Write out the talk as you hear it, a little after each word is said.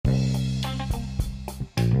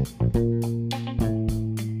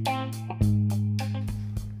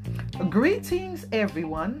Greetings,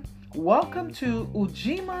 everyone. Welcome to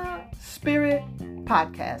Ujima Spirit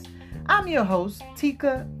Podcast. I'm your host,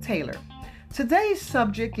 Tika Taylor. Today's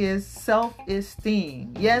subject is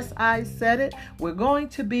self-esteem. Yes, I said it. We're going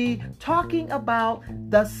to be talking about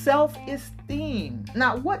the self-esteem.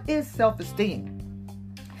 Now, what is self-esteem?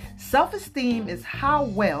 Self-esteem is how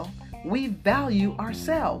well we value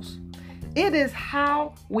ourselves. It is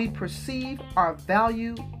how we perceive our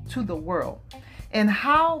value to the world and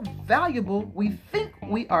how valuable we think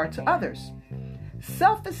we are to others.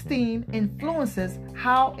 Self-esteem influences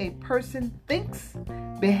how a person thinks,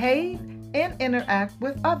 behaves, and interact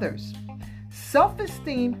with others.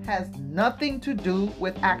 Self-esteem has nothing to do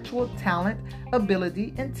with actual talent,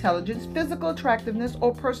 ability, intelligence, physical attractiveness,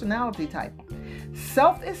 or personality type.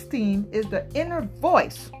 Self-esteem is the inner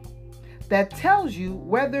voice that tells you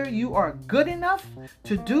whether you are good enough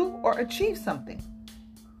to do or achieve something.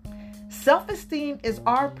 Self-esteem is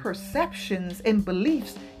our perceptions and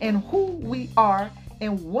beliefs in who we are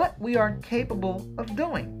and what we are capable of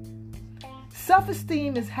doing.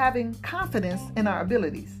 Self-esteem is having confidence in our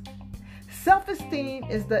abilities. Self-esteem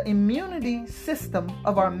is the immunity system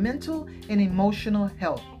of our mental and emotional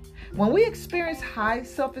health. When we experience high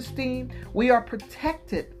self-esteem, we are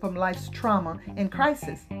protected from life's trauma and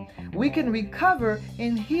crisis. We can recover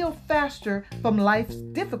and heal faster from life's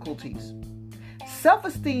difficulties.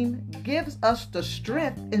 Self-esteem gives us the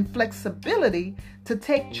strength and flexibility to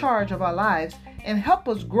take charge of our lives and help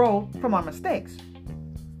us grow from our mistakes.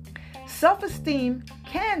 Self-esteem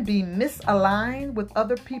can be misaligned with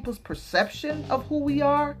other people's perception of who we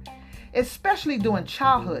are, especially during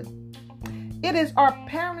childhood. It is our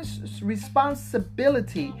parents'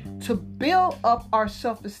 responsibility to build up our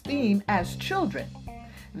self-esteem as children.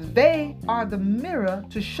 They are the mirror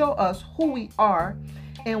to show us who we are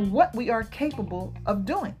and what we are capable of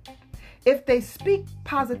doing. If they speak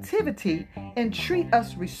positivity and treat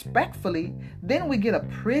us respectfully, then we get a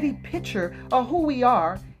pretty picture of who we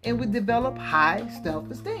are and we develop high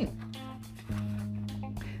self-esteem.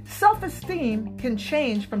 Self-esteem can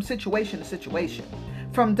change from situation to situation,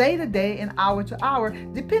 from day to day and hour to hour,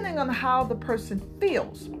 depending on how the person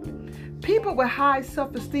feels. People with high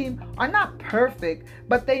self-esteem are not perfect,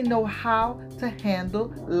 but they know how to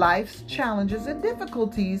handle life's challenges and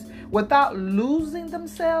difficulties without losing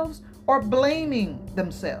themselves or blaming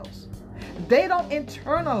themselves. They don't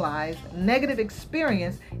internalize negative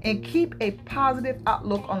experience and keep a positive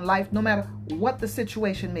outlook on life no matter what the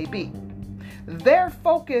situation may be. Their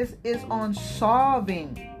focus is on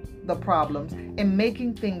solving the problems and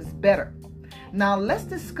making things better. Now let's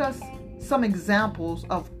discuss some examples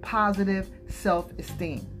of positive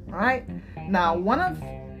self-esteem. All right. Now, one of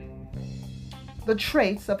the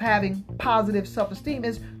traits of having positive self-esteem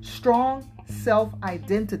is strong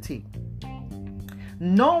self-identity.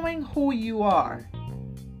 Knowing who you are.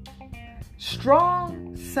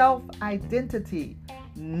 Strong self-identity.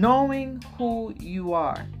 Knowing who you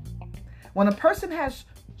are. When a person has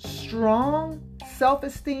strong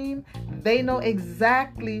self-esteem, they know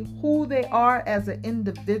exactly who they are as an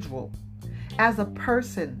individual, as a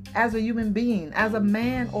person, as a human being, as a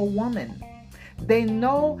man or woman. They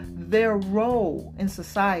know their role in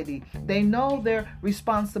society. They know their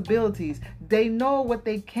responsibilities. They know what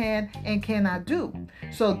they can and cannot do.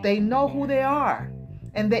 So they know who they are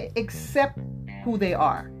and they accept who they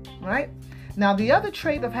are, right? Now, the other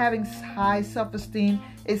trait of having high self-esteem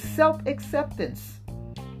is self-acceptance.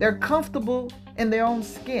 They're comfortable in their own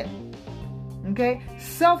skin. Okay?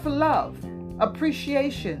 Self-love,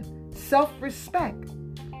 appreciation, self-respect.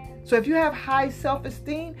 So if you have high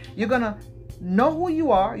self-esteem, you're going to know who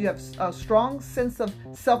you are. You have a strong sense of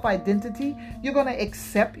self-identity. You're going to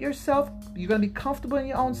accept yourself. You're going to be comfortable in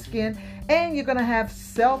your own skin. And you're going to have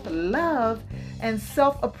self-love and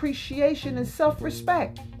self-appreciation and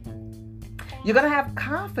self-respect. You're going to have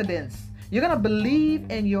confidence. You're going to believe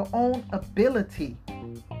in your own ability.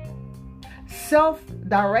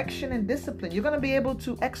 Self-direction and discipline. You're going to be able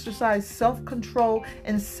to exercise self-control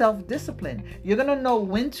and self-discipline. You're going to know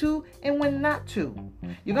when to and when not to.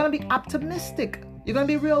 You're going to be optimistic. You're going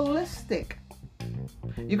to be realistic.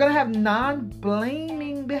 You're going to have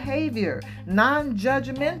non-blaming behavior,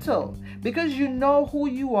 non-judgmental, because you know who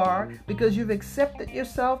you are, because you've accepted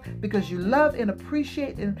yourself, because you love and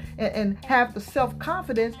appreciate and have the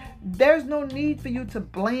self-confidence. There's no need for you to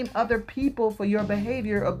blame other people for your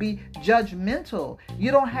behavior or be judgmental.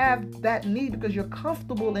 You don't have that need because you're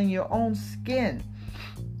comfortable in your own skin.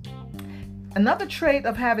 Another trait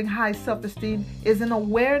of having high self-esteem is an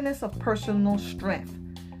awareness of personal strength.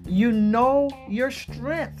 You know your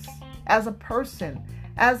strengths as a person,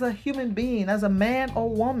 as a human being, as a man or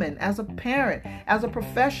woman, as a parent, as a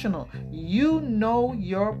professional, you know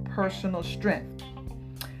your personal strength.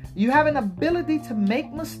 You have an ability to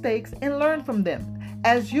make mistakes and learn from them.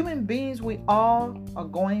 As human beings, we all are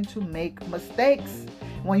going to make mistakes.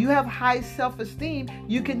 When you have high self-esteem,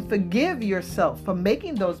 you can forgive yourself for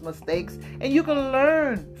making those mistakes and you can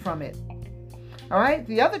learn from it. All right.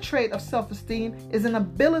 The other trait of self-esteem is an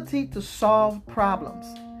ability to solve problems.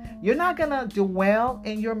 You're not going to dwell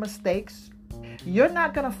in your mistakes. You're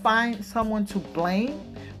not going to find someone to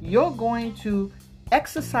blame. You're going to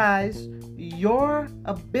exercise your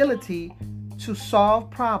ability to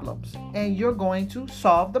solve problems, and you're going to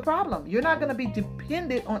solve the problem. You're not going to be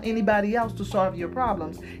dependent on anybody else to solve your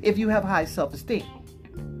problems if you have high self-esteem.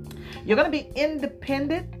 You're going to be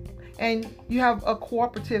independent, and you have a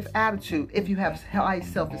cooperative attitude if you have high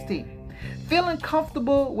self-esteem. Feeling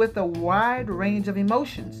comfortable with a wide range of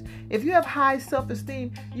emotions. If you have high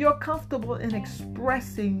self-esteem, you're comfortable in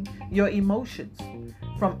expressing your emotions,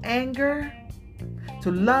 from anger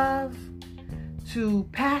to love to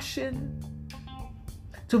passion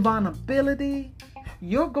to vulnerability.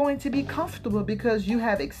 You're going to be comfortable because you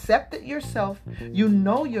have accepted yourself, you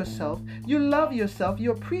know yourself, you love yourself,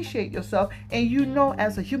 you appreciate yourself, and you know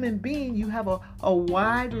as a human being you have a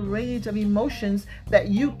wide range of emotions that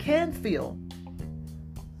you can feel.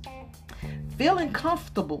 Feeling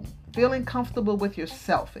comfortable with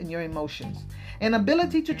yourself and your emotions. An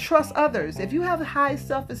ability to trust others. If you have high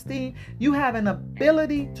self-esteem, you have an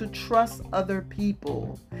ability to trust other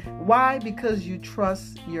people. Why? Because you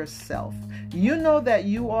trust yourself. You know that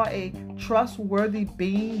you are a trustworthy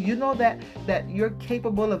being. You know that you're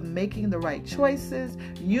capable of making the right choices.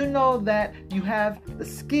 You know that you have the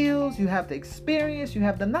skills, you have the experience, you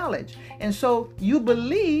have the knowledge. And so you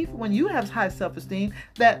believe, when you have high self-esteem,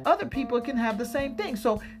 that other people can have the same thing.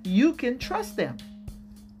 So you can trust them.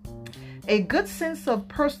 A good sense of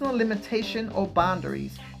personal limitation or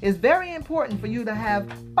boundaries. Is very important for you to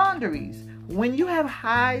have boundaries. When you have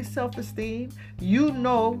high self-esteem, you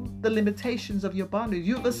know the limitations of your boundaries.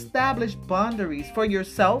 You've established boundaries for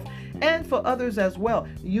yourself and for others as well.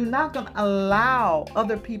 You're not going to allow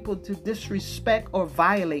other people to disrespect or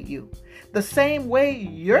violate you. The same way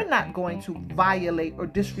you're not going to violate or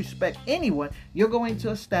disrespect anyone, you're going to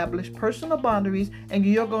establish personal boundaries and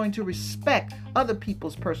you're going to respect other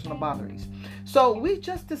people's personal boundaries. So we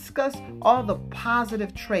just discussed all the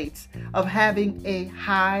positive traits of having a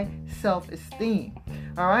high self-esteem.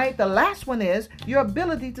 All right. The last one is your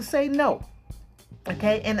ability to say no.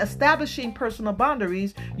 Okay, and establishing personal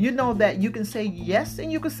boundaries, you know that you can say yes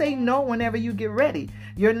and you can say no whenever you get ready.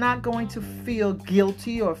 You're not going to feel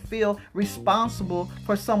guilty or feel responsible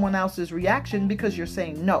for someone else's reaction because you're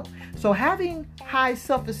saying no. So having high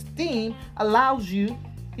self-esteem allows you,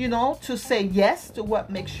 to say yes to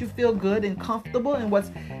what makes you feel good and comfortable and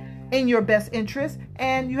what's in your best interest.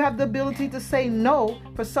 And you have the ability to say no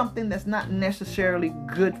for something that's not necessarily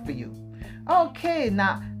good for you. Okay,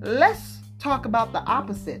 now let's talk about the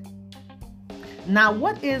opposite. Now,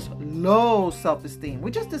 what is low self-esteem? We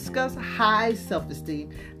just discussed high self-esteem.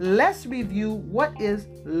 Let's review what is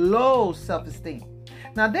low self-esteem.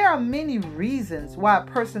 Now, there are many reasons why a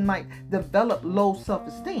person might develop low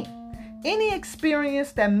self-esteem. Any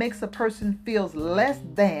experience that makes a person feel less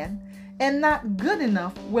than and not good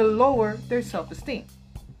enough will lower their self-esteem.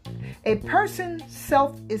 A person's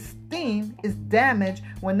self-esteem is damaged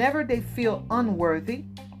whenever they feel unworthy,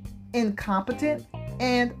 incompetent,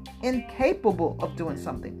 and incapable of doing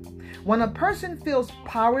something. When a person feels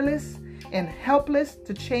powerless and helpless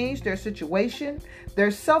to change their situation,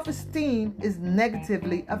 their self-esteem is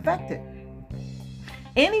negatively affected.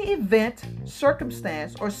 Any event,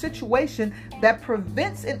 circumstance, or situation that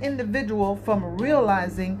prevents an individual from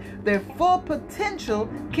realizing their full potential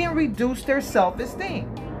can reduce their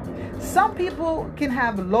self-esteem. Some people can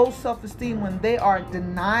have low self-esteem when they are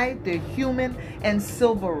denied their human and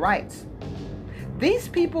civil rights. These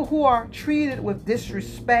people who are treated with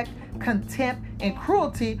disrespect, contempt, and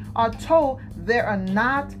cruelty are told they are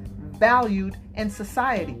not valued in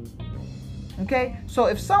society. Okay? So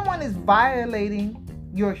if someone is violating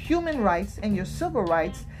your human rights and your civil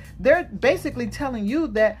rights, they're basically telling you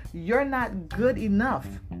that you're not good enough.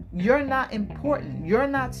 You're not important. You're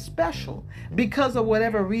not special because of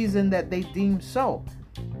whatever reason that they deem so.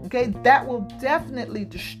 Okay, that will definitely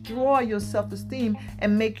destroy your self-esteem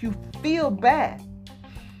and make you feel bad.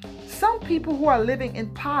 Some people who are living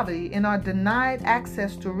in poverty and are denied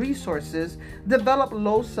access to resources develop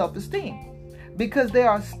low self-esteem because they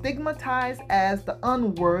are stigmatized as the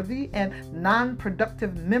unworthy and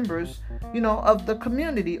non-productive members, of the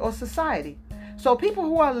community or society. So people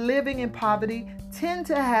who are living in poverty tend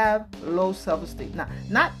to have low self-esteem. Now,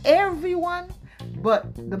 not everyone,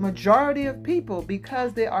 but the majority of people,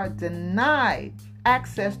 because they are denied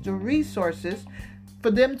access to resources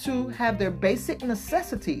for them to have their basic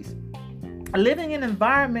necessities. Living in an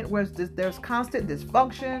environment where there's constant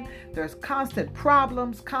dysfunction, there's constant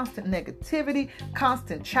problems, constant negativity,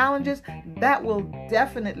 constant challenges, that will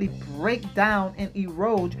definitely break down and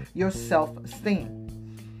erode your self-esteem.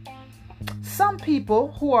 Some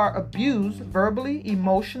people who are abused verbally,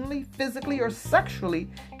 emotionally, physically, or sexually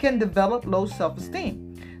can develop low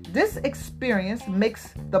self-esteem. This experience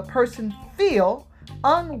makes the person feel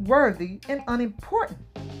unworthy and unimportant.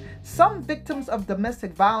 Some victims of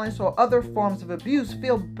domestic violence or other forms of abuse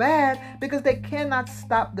feel bad because they cannot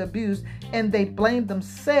stop the abuse, and they blame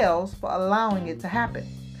themselves for allowing it to happen.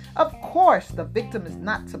 Of course, the victim is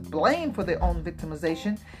not to blame for their own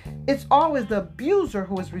victimization. It's always the abuser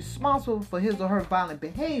who is responsible for his or her violent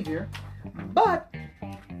behavior, but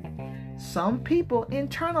some people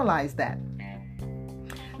internalize that.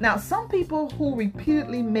 Now, some people who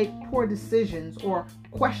repeatedly make poor decisions or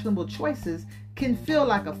questionable choices can feel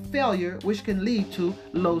like a failure, which can lead to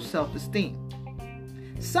low self-esteem.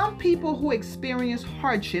 Some people who experience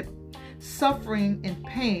hardship, suffering, and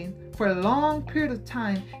pain for a long period of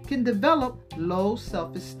time can develop low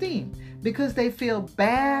self-esteem because they feel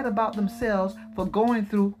bad about themselves for going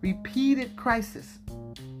through repeated crises.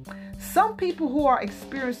 Some people who are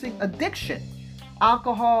experiencing addiction,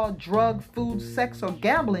 alcohol, drug, food, sex, or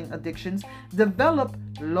gambling addictions, develop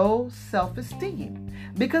low self-esteem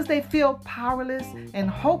because they feel powerless and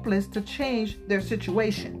hopeless to change their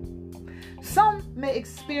situation. Some may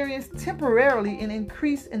experience temporarily an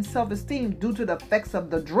increase in self-esteem due to the effects of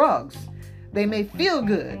the drugs. They may feel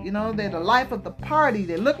good, they're the life of the party,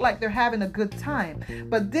 they look like they're having a good time,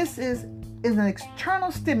 but this is an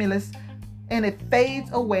external stimulus and it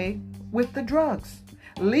fades away with the drugs,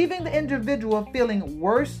 leaving the individual feeling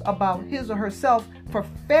worse about his or herself for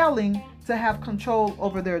failing to have control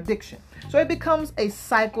over their addiction. So it becomes a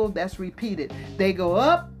cycle that's repeated. They go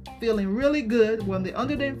up feeling really good when they're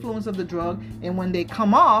under the influence of the drug, and when they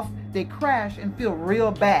come off, they crash and feel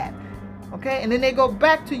real bad. Okay? And then they go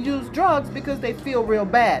back to use drugs because they feel real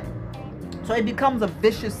bad. So it becomes a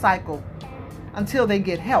vicious cycle until they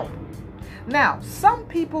get help. Now, some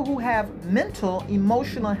people who have mental,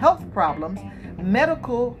 emotional health problems,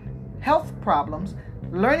 medical health problems,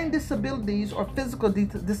 learning disabilities, or physical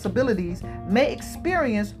disabilities may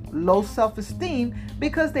experience low self-esteem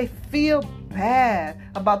because they feel bad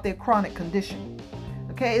about their chronic condition.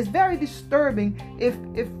 Okay, it's very disturbing if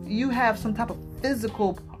you have some type of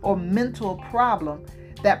physical or mental problem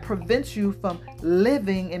that prevents you from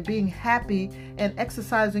living and being happy and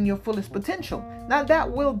exercising your fullest potential. Now,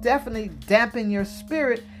 that will definitely dampen your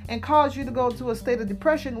spirit and cause you to go to a state of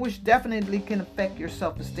depression, which definitely can affect your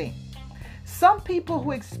self-esteem. Some people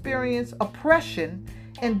who experience oppression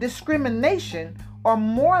and discrimination are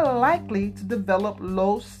more likely to develop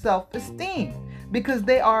low self-esteem because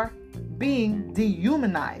they are being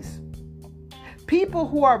dehumanized. People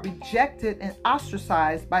who are rejected and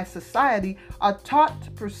ostracized by society are taught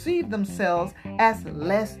to perceive themselves as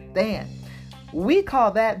less than. We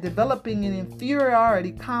call that developing an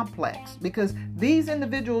inferiority complex, because these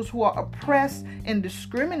individuals who are oppressed and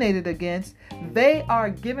discriminated against, they are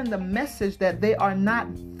given the message that they are not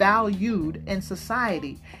valued in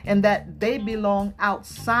society and that they belong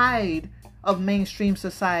outside of mainstream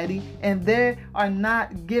society, and they are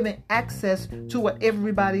not given access to what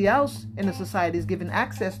everybody else in the society is given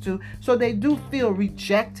access to. So they do feel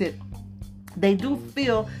rejected. They do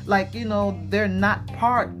feel like, they're not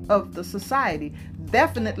part of the society.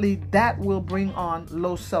 Definitely that will bring on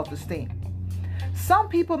low self-esteem. Some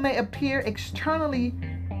people may appear externally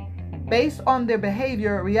based on their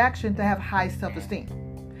behavior or reaction to have high self-esteem,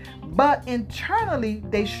 but internally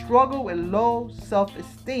they struggle with low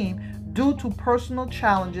self-esteem due to personal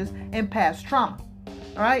challenges and past trauma.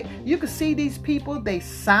 All right, you can see these people, they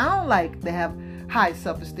sound like they have high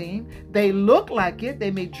self-esteem. They look like it.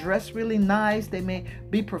 They may dress really nice. They may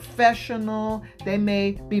be professional. They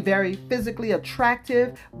may be very physically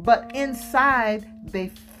attractive, but inside they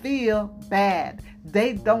feel bad.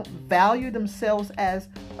 They don't value themselves as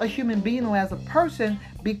a human being or as a person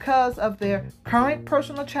because of their current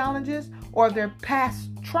personal challenges or their past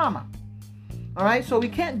trauma. All right, so we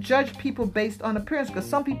can't judge people based on appearance, because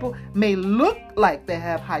some people may look like they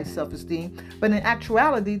have high self-esteem, but in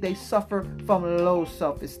actuality, they suffer from low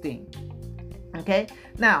self-esteem. Okay,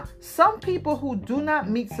 now, some people who do not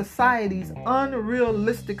meet society's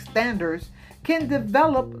unrealistic standards can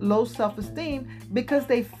develop low self-esteem because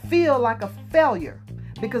they feel like a failure,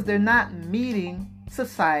 because they're not meeting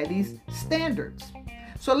society's standards.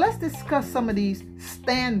 So let's discuss some of these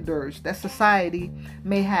standards that society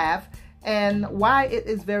may have and why it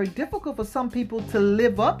is very difficult for some people to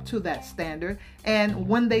live up to that standard. And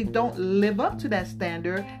when they don't live up to that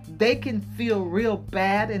standard, they can feel real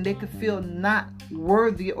bad and they can feel not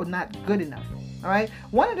worthy or not good enough. All right.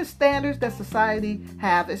 One of the standards that society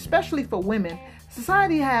have, especially for women,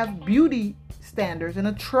 society have beauty standards and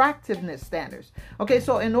attractiveness standards. Okay,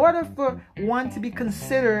 so in order for one to be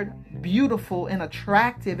considered beautiful and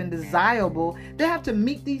attractive and desirable, they have to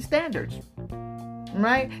meet these standards.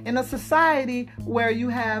 Right? In a society where you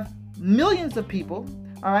have millions of people,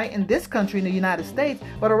 all right, in this country, in the United States,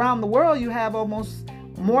 but around the world, you have almost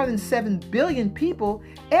more than 7 billion people.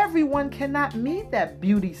 Everyone cannot meet that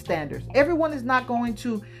beauty standards. Everyone is not going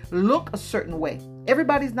to look a certain way.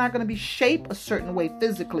 Everybody's not going to be shaped a certain way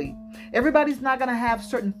physically. Everybody's not going to have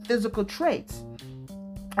certain physical traits.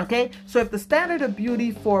 Okay, so if the standard of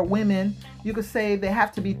beauty for women, you could say they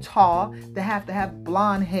have to be tall, they have to have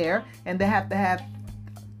blonde hair, and they have to have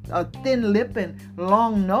a thin lip and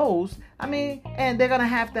long nose. And they're going to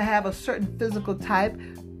have a certain physical type.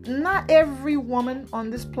 Not every woman on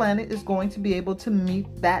this planet is going to be able to meet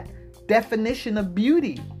that definition of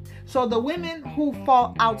beauty. So the women who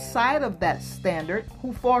fall outside of that standard,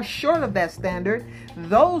 who fall short of that standard,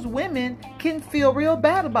 those women can feel real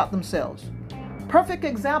bad about themselves. Perfect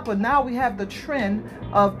example, now we have the trend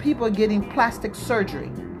of people getting plastic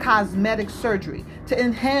surgery, cosmetic surgery to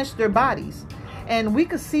enhance their bodies. And we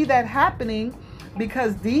could see that happening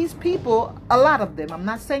because these people, a lot of them, I'm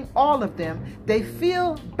not saying all of them, they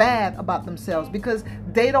feel bad about themselves because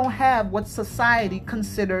they don't have what society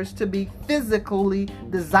considers to be physically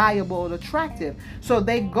desirable and attractive. So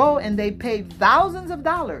they go and they pay thousands of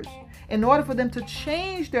dollars in order for them to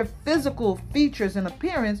change their physical features and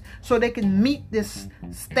appearance so they can meet this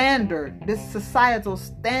standard, this societal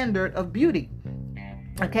standard of beauty.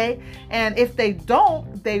 Okay? And if they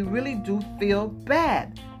don't, they really do feel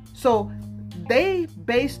bad. So they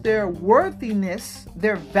base their worthiness,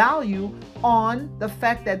 their value on the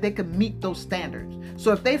fact that they can meet those standards.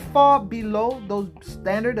 So if they fall below those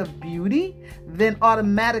standard of beauty, then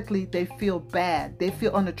automatically they feel bad. They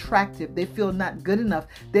feel unattractive. They feel not good enough.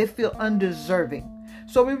 They feel undeserving.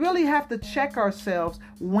 So we really have to check ourselves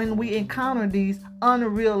when we encounter these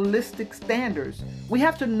unrealistic standards. We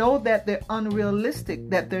have to know that they're unrealistic,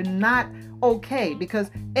 that they're not okay, because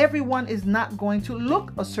everyone is not going to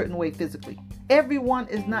look a certain way physically. Everyone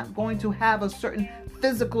is not going to have a certain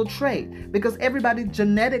physical trait because everybody's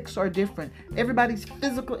genetics are different. Everybody's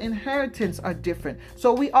physical inheritance are different.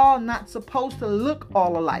 So we all not supposed to look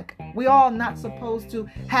all alike. We all not supposed to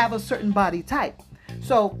have a certain body type.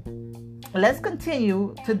 So let's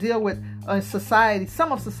continue to deal with society,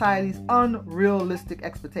 some of society's unrealistic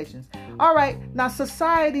expectations. All right, now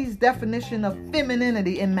society's definition of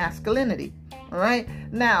femininity and masculinity. All right,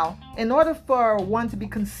 now in order for one to be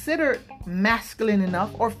considered masculine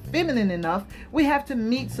enough or feminine enough, we have to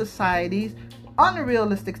meet society's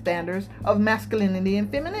unrealistic standards of masculinity and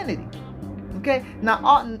femininity. Okay,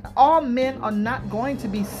 now all men are not going to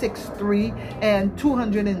be 6'3" and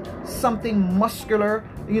 200 and something muscular,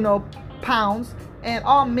 pounds, and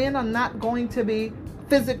all men are not going to be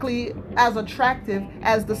physically as attractive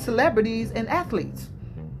as the celebrities and athletes.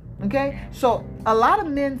 Okay, so a lot of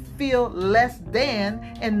men feel less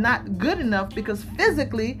than and not good enough because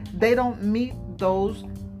physically they don't meet those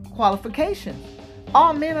qualifications.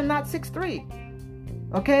 All men are not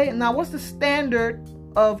 6'3". Okay, now what's the standard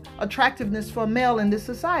of attractiveness for a male in this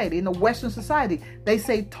society, in the Western society? They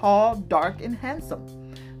say tall, dark, and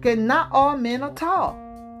handsome. Okay, not all men are tall.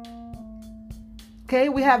 Okay,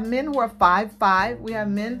 we have men who are 5'5", we have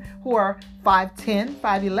men who are 5'10",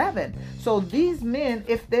 5'11". So these men,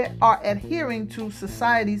 if they are adhering to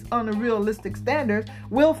society's unrealistic standards,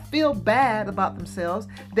 will feel bad about themselves.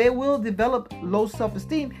 They will develop low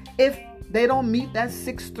self-esteem if they don't meet that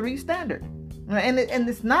 6'3" standard. And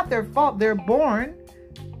it's not their fault. They're born,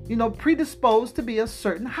 predisposed to be a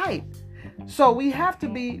certain height. So we have to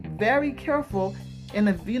be very careful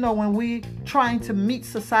when we trying to meet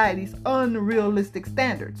society's unrealistic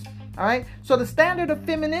standards. All right. So the standard of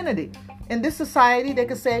femininity in this society, they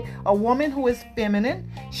could say a woman who is feminine,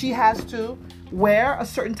 she has to wear a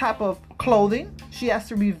certain type of clothing. She has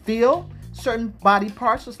to reveal certain body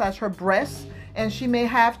parts, such as her breasts, and she may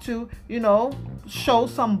have to, show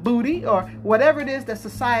some booty or whatever it is that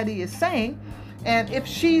society is saying. And if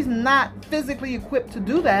she's not physically equipped to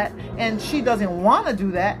do that and she doesn't want to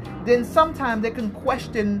do that, then sometimes they can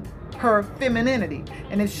question her femininity.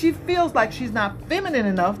 And if she feels like she's not feminine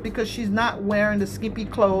enough because she's not wearing the skimpy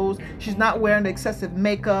clothes, she's not wearing the excessive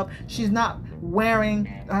makeup, she's not wearing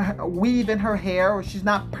a weave in her hair, or she's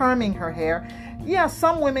not perming her hair, yeah,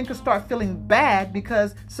 some women could start feeling bad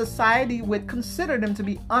because society would consider them to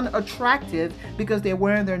be unattractive because they're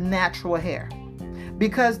wearing their natural hair,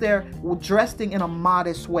 because they're dressing in a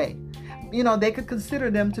modest way. You know, they could consider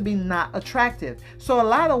them to be not attractive. So a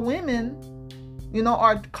lot of women, you know,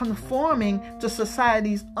 are conforming to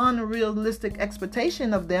society's unrealistic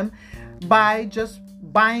expectation of them by just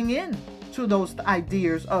buying in to those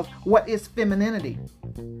ideas of what is femininity.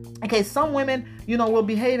 Okay, some women, you know, will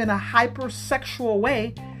behave in a hypersexual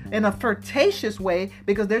way, in a flirtatious way,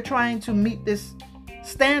 because they're trying to meet this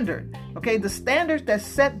standard. Okay, the standards that's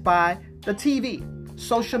set by the TV,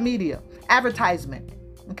 social media, advertisement,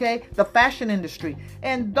 okay, the fashion industry.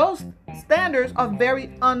 And those standards are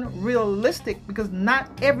very unrealistic because not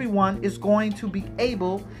everyone is going to be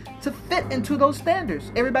able to fit into those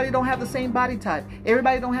standards. Everybody don't have the same body type.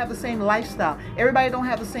 Everybody don't have the same lifestyle. Everybody don't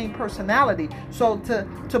have the same personality. So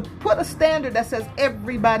to put a standard that says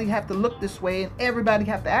everybody have to look this way and everybody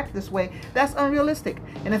have to act this way, that's unrealistic.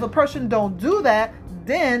 And if a person don't do that,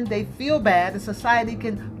 then they feel bad, and society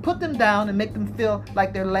can put them down and make them feel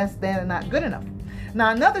like they're less than and not good enough.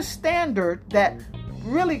 Now, another standard that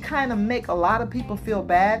really kind of make a lot of people feel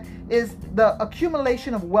bad is the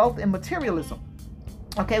accumulation of wealth and materialism.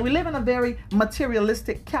 Okay, we live in a very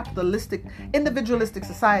materialistic, capitalistic, individualistic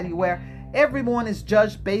society where everyone is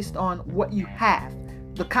judged based on what you have.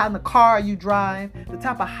 The kind of car you drive, the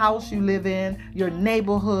type of house you live in, your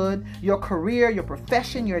neighborhood, your career, your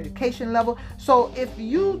profession, your education level. So if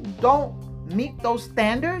you don't meet those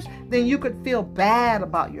standards, then you could feel bad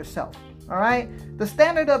about yourself. All right. The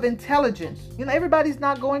standard of intelligence. You know, everybody's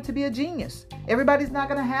not going to be a genius. Everybody's not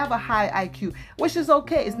going to have a high IQ, which is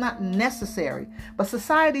okay. It's not necessary. But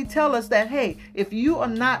society tells us that, hey, if you are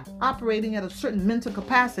not operating at a certain mental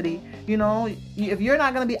capacity, you know, if you're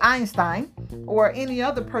not going to be Einstein or any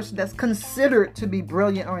other person that's considered to be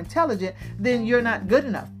brilliant or intelligent, then you're not good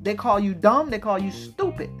enough. They call you dumb. They call you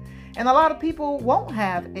stupid. And a lot of people won't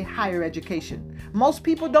have a higher education. Most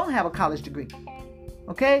people don't have a college degree.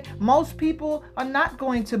 Okay, most people are not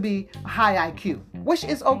going to be high IQ, which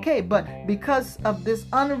is okay. But because of this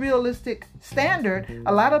unrealistic standard,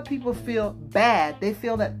 a lot of people feel bad. They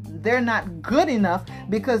feel that they're not good enough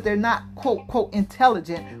because they're not quote, quote,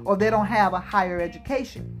 intelligent, or they don't have a higher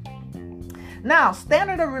education. Now,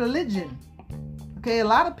 standard of religion. Okay, a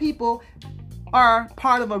lot of people are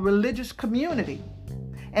part of a religious community.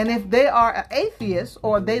 And if they are an atheist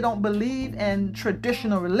or they don't believe in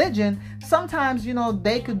traditional religion, sometimes, you know,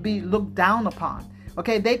 they could be looked down upon.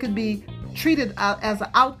 Okay, they could be treated as an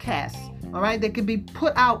outcast. All right, they could be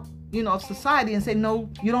put out, you know, of society and say, no,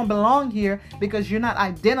 you don't belong here because you're not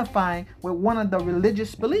identifying with one of the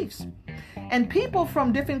religious beliefs. And people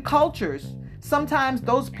from different cultures, sometimes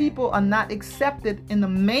those people are not accepted in the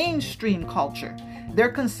mainstream culture. They're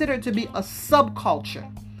considered to be a subculture.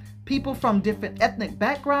 People from different ethnic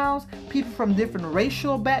backgrounds, people from different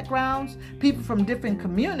racial backgrounds, people from different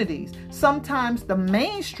communities. Sometimes the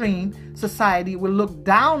mainstream society will look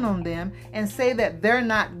down on them and say that they're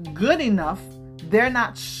not good enough, they're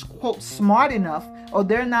not, quote, smart enough, or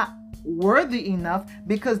they're not worthy enough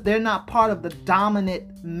because they're not part of the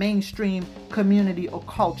dominant mainstream community or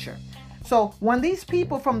culture. So when these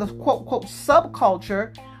people from the, quote, quote,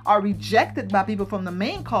 subculture are rejected by people from the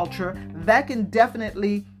main culture, that can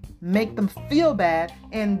definitely make them feel bad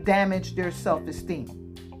and damage their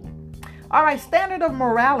self-esteem. All right, standard of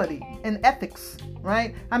morality and ethics,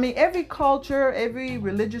 right? I mean, every culture, every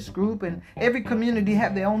religious group, and every community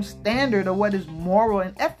have their own standard of what is moral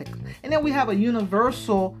and ethics. And then we have a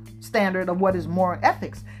universal standard of what is moral and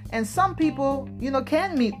ethics. And some people, you know,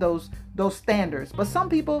 can meet those standards, but some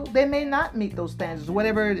people, they may not meet those standards,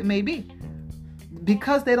 whatever it may be.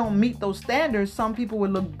 Because they don't meet those standards, some people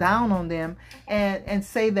would look down on them and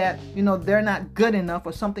say that, you know, they're not good enough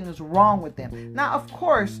or something is wrong with them. Now, of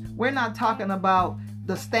course, we're not talking about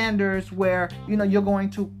the standards where, you know, you're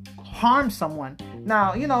going to harm someone.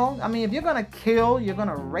 Now, you know, I mean, if you're going to kill, you're going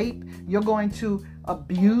to rape, you're going to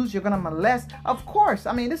abuse, you're going to molest, of course.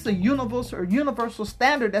 I mean, this is a universal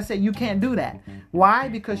standard that says you can't do that. Why?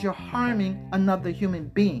 Because you're harming another human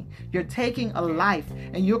being. You're taking a life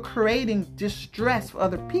and you're creating distress for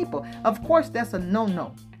other people. Of course, that's a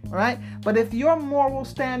no-no. All right. But if your moral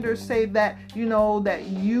standards say that, you know, that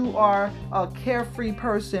you are a carefree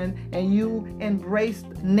person and you embrace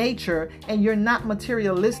nature and you're not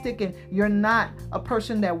materialistic and you're not a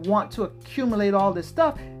person that want to accumulate all this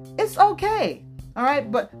stuff, it's okay. All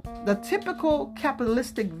right. But the typical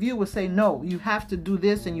capitalistic view would say, no, you have to do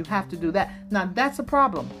this and you have to do that. Now, that's a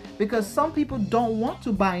problem because some people don't want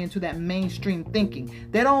to buy into that mainstream thinking.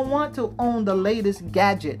 They don't want to own the latest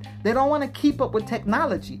gadget. They don't want to keep up with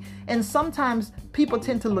technology. And sometimes people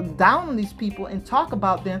tend to look down on these people and talk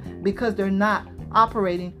about them because they're not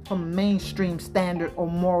operating from mainstream standard or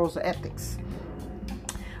morals or ethics.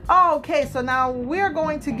 Okay, so now we're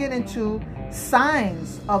going to get into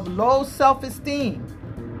signs of low self-esteem.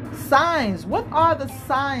 Signs. What are the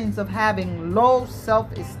signs of having low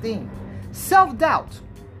self-esteem? Self-doubt.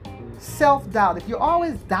 Self-doubt. If you're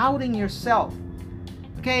always doubting yourself,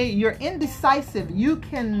 okay, you're indecisive. You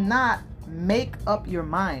cannot make up your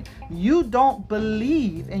mind. You don't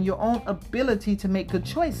believe in your own ability to make good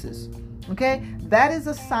choices. Okay, that is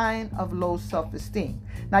a sign of low self-esteem.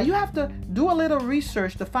 Now you have to do a little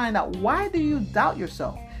research to find out, why do you doubt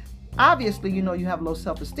yourself? Obviously, you know you have low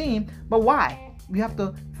self-esteem, but why? You have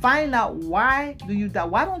to find out, why do you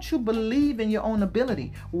doubt? Why don't you believe in your own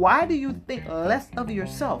ability? Why do you think less of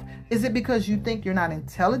yourself? Is it because you think you're not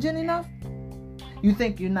intelligent enough? You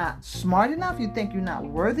think you're not smart enough? You think you're not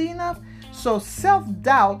worthy enough? So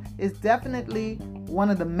self-doubt is definitely one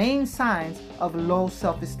of the main signs of low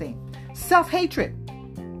self-esteem. Self-hatred.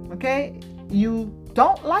 Okay? You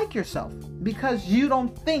don't like yourself because you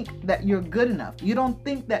don't think that you're good enough. You don't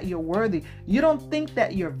think that you're worthy. You don't think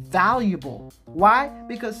that you're valuable. Why?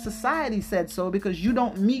 Because society said so, because you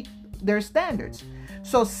don't meet their standards.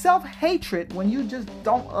 So self-hatred, when you just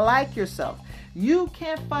don't like yourself, you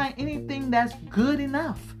can't find anything that's good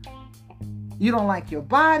enough. You don't like your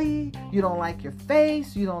body. You don't like your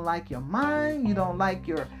face. You don't like your mind. You don't like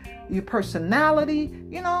your personality.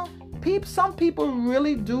 You know, some people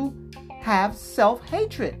really do have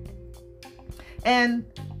self-hatred. And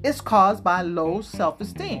it's caused by low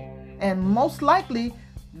self-esteem. And most likely,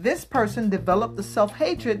 this person developed the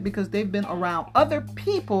self-hatred because they've been around other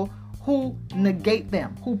people who negate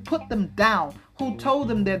them, who put them down, who told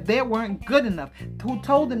them that they weren't good enough, who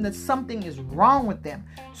told them that something is wrong with them.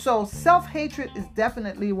 So self-hatred is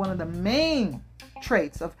definitely one of the main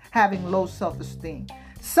traits of having low self-esteem.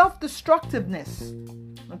 Self-destructiveness.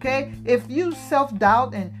 Okay? If you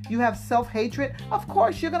self-doubt and you have self-hatred, of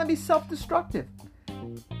course you're going to be self-destructive.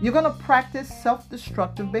 You're going to practice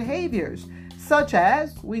self-destructive behaviors, such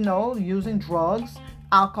as, we know, using drugs,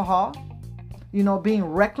 alcohol, being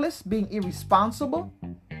reckless, being irresponsible,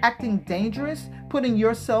 acting dangerous, putting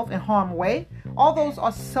yourself in harm's way. All those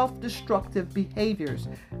are self-destructive behaviors.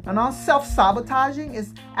 And all self-sabotaging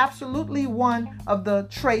is absolutely one of the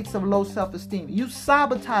traits of low self-esteem. You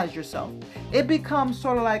sabotage yourself. It becomes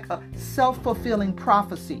sort of like a self-fulfilling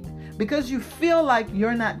prophecy. Because you feel like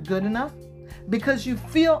you're not good enough, because you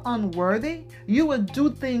feel unworthy, you will do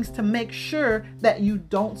things to make sure that you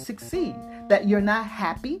don't succeed, that you're not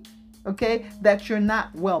happy, okay, that you're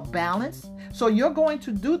not well balanced. So you're going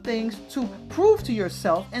to do things to prove to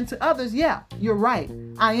yourself and to others, yeah, you're right,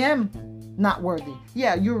 I am not worthy.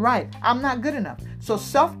 Yeah, you're right, I'm not good enough. So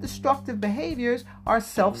self-destructive behaviors are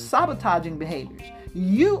self-sabotaging behaviors.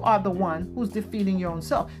 You are the one who's defeating your own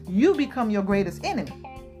self. You become your greatest enemy.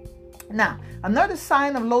 Now, another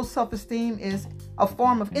sign of low self-esteem is a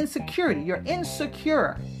form of insecurity. You're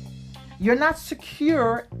insecure. You're not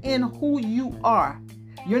secure in who you are.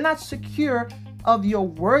 You're not secure of your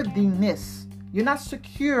worthiness. You're not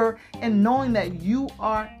secure in knowing that you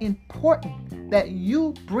are important, that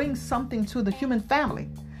you bring something to the human family.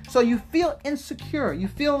 So you feel insecure. You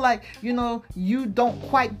feel like, you don't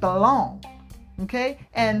quite belong. Okay?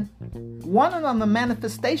 And one of the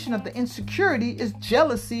manifestation of the insecurity is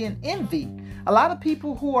jealousy and envy. A lot of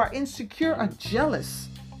people who are insecure are jealous.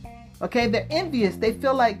 Okay? They're envious. They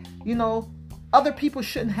feel like, other people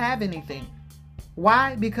shouldn't have anything.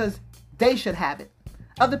 Why? Because they should have it.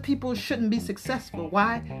 Other people shouldn't be successful.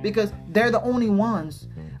 Why? Because they're the only ones.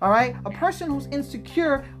 All right? A person who's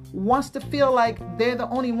insecure wants to feel like they're the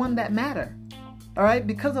only one that matter. All right?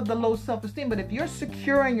 Because of the low self-esteem. But if you're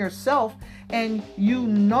secure in yourself and you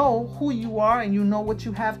know who you are and you know what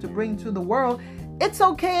you have to bring to the world, it's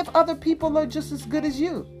okay if other people are just as good as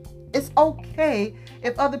you. It's okay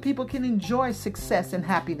if other people can enjoy success and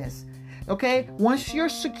happiness. Okay? Once you're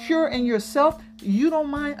secure in yourself, you don't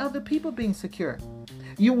mind other people being secure.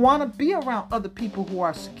 You want to be around other people who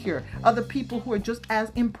are secure, other people who are just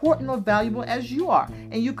as important or valuable as you are,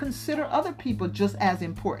 and you consider other people just as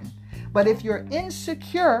important. But if you're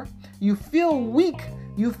insecure, you feel weak,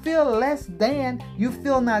 you feel less than, you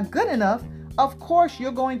feel not good enough, of course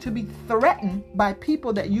you're going to be threatened by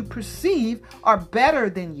people that you perceive are better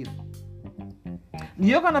than you.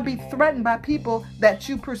 You're going to be threatened by people that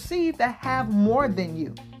you perceive that have more than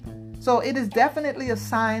you. So it is definitely a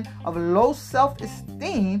sign of low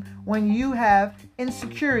self-esteem when you have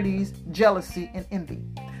insecurities, jealousy, and envy.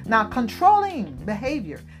 Now, controlling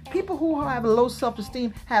behavior. People who have low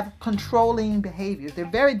self-esteem have controlling behaviors. They're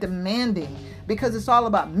very demanding because it's all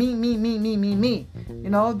about me, me, me, me, me, me.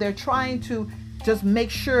 They're trying to just make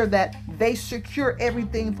sure that they secure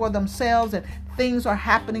everything for themselves and things are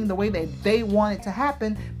happening the way that they want it to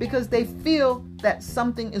happen because they feel that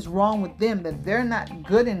something is wrong with them, that they're not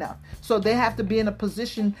good enough. So they have to be in a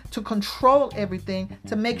position to control everything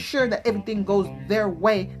to make sure that everything goes their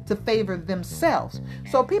way to favor themselves.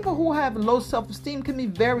 So people who have low self-esteem can be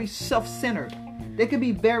very self-centered. They can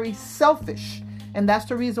be very selfish. And that's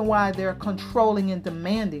the reason why they're controlling and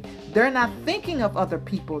demanding. They're not thinking of other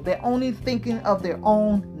people. They're only thinking of their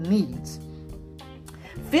own needs.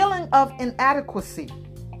 Feeling of inadequacy.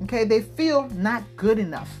 Okay, they feel not good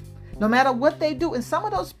enough. No matter what they do. And some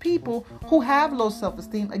of those people who have low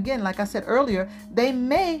self-esteem, again, like I said earlier, they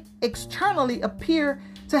may externally appear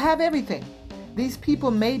to have everything. These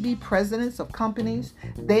people may be presidents of companies.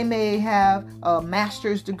 They may have a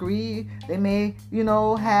master's degree. They may,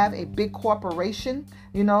 have a big corporation.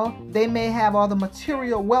 They may have all the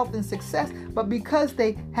material wealth and success. But because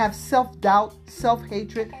they have self-doubt,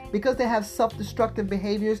 self-hatred, because they have self-destructive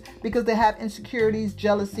behaviors, because they have insecurities,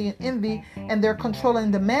 jealousy, and envy, and they're controlling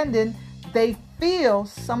and demanding, they feel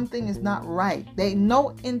something is not right. They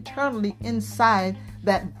know internally inside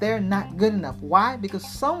that they're not good enough. Why? Because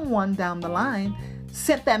someone down the line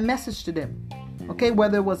sent that message to them. Okay,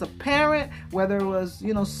 whether it was a parent, whether it was,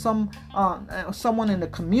 someone in the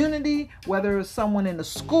community, whether it was someone in the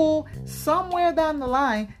school, somewhere down the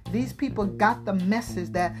line, these people got the message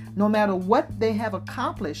that no matter what they have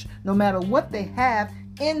accomplished, no matter what they have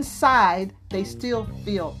inside, they still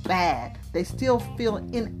feel bad. They still feel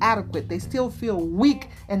inadequate. They still feel weak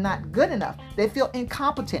and not good enough. They feel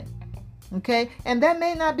incompetent. Okay, and that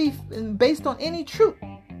may not be based on any truth.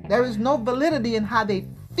 There is no validity in how they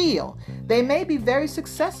feel. They may be very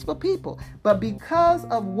successful people, but because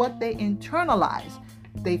of what they internalize,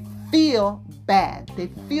 they feel bad. They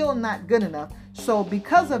feel not good enough. So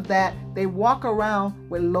because of that, they walk around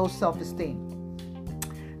with low self-esteem.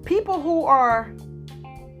 People who are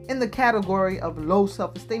in the category of low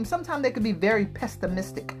self-esteem, sometimes they can be very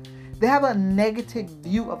pessimistic. They have a negative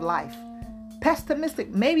view of life.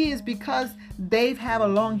 Pessimistic, maybe it's because they have a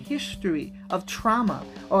long history of trauma,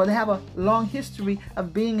 or they have a long history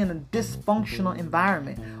of being in a dysfunctional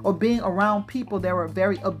environment, or being around people that were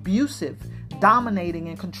very abusive, dominating,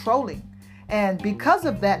 and controlling. And because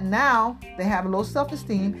of that, now they have low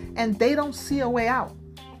self-esteem and they don't see a way out.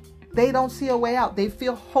 They don't see a way out. They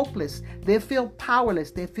feel hopeless. They feel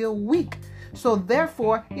powerless. They feel weak. So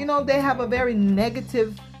therefore, they have a very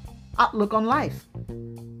negative outlook on life.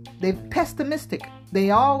 They're pessimistic.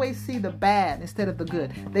 They always see the bad instead of the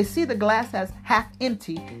good. They see the glass as half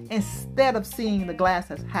empty instead of seeing the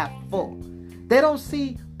glass as half full. They don't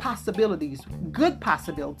see possibilities, good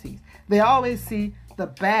possibilities. They always see the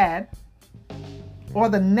bad or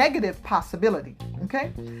the negative possibility.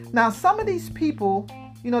 Okay? Now, some of these people,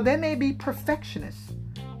 they may be perfectionists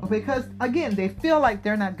because, again, they feel like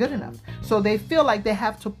they're not good enough. So they feel like they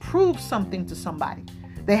have to prove something to somebody.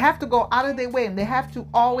 They have to go out of their way and they have to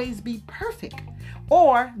always be perfect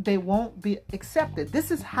or they won't be accepted.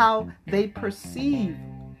 This is how they perceive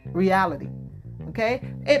reality.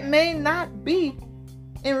 Okay? It may not be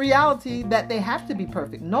in reality that they have to be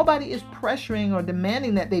perfect. Nobody is pressuring or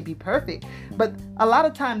demanding that they be perfect. But a lot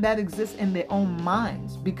of time that exists in their own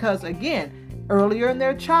minds because, again, earlier in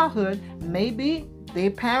their childhood, maybe their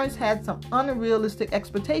parents had some unrealistic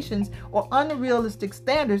expectations or unrealistic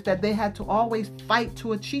standards that they had to always fight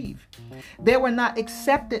to achieve. They were not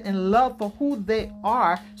accepted and loved for who they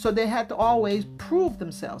are, so they had to always prove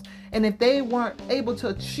themselves. And if they weren't able to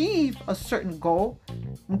achieve a certain goal,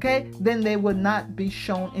 okay, then they would not be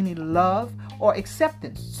shown any love or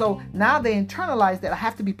acceptance. So now they internalize that I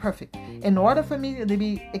have to be perfect. In order for me to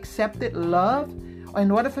be accepted, loved, or in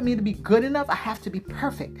order for me to be good enough, I have to be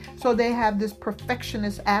perfect. So they have this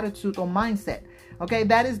perfectionist attitude or mindset. Okay,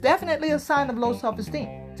 that is definitely a sign of low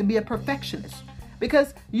self-esteem, to be a perfectionist.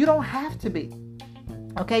 Because you don't have to be.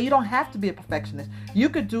 Okay, you don't have to be a perfectionist. You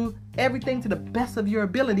could do everything to the best of your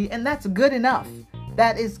ability, and that's good enough.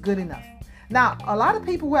 That is good enough. Now, a lot of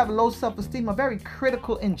people who have low self-esteem are very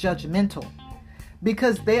critical and judgmental,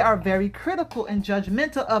 because they are very critical and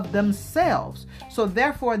judgmental of themselves. So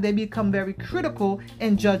therefore, they become very critical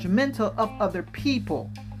and judgmental of other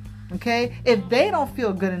people. Okay? If they don't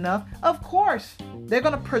feel good enough, of course, they're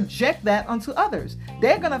going to project that onto others.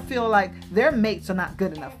 They're going to feel like their mates are not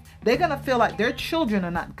good enough. They're going to feel like their children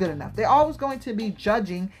are not good enough. They're always going to be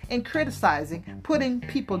judging and criticizing, putting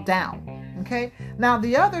people down. Okay? Now,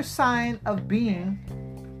 the other sign of being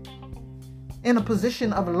in a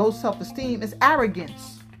position of low self-esteem is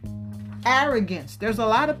arrogance. Arrogance. There's a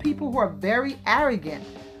lot of people who are very arrogant.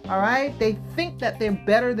 All right? They think that they're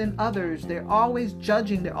better than others. They're always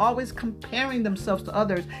judging. They're always comparing themselves to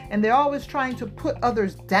others. And they're always trying to put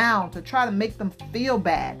others down to try to make them feel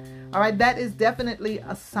bad. All right? That is definitely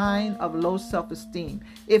a sign of low self-esteem.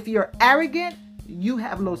 If you're arrogant, you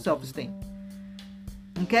have low self-esteem.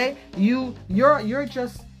 Okay? You're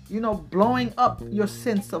just, blowing up your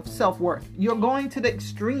sense of self-worth. You're going to the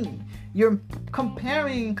extreme. You're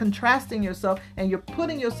comparing and contrasting yourself, and you're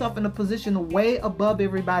putting yourself in a position way above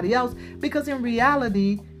everybody else, because in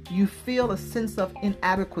reality, you feel a sense of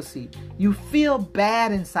inadequacy. You feel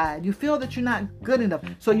bad inside. You feel that you're not good enough.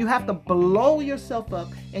 So you have to blow yourself up,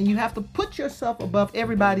 and you have to put yourself above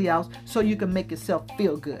everybody else so you can make yourself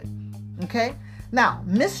feel good. Okay? Now,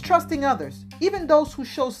 mistrusting others, even those who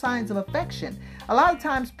show signs of affection. A lot of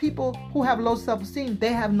times people who have low self-esteem,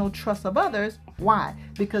 they have no trust of others. Why?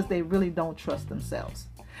 Because they really don't trust themselves.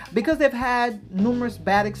 Because they've had numerous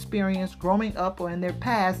bad experiences growing up or in their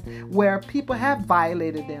past where people have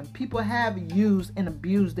violated them, people have used and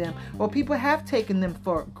abused them, or people have taken them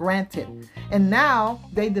for granted. And now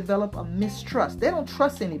they develop a mistrust. They don't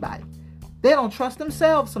trust anybody. They don't trust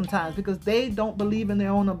themselves sometimes because they don't believe in their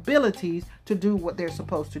own abilities to do what they're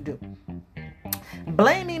supposed to do.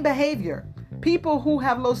 Blaming behavior. People who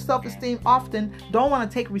have low self-esteem often don't want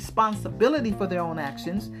to take responsibility for their own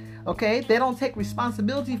actions. Okay? They don't take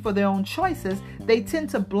responsibility for their own choices. They tend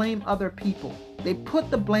to blame other people. They put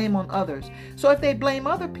the blame on others. So if they blame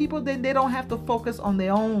other people, then they don't have to focus on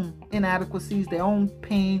their own inadequacies, their own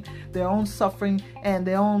pain, their own suffering, and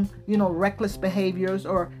their own, reckless behaviors,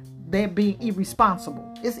 or they're being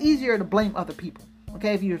irresponsible. It's easier to blame other people.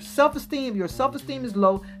 Okay, if your self-esteem is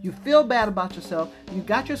low, you feel bad about yourself, you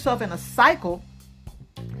got yourself in a cycle,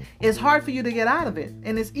 it's hard for you to get out of it.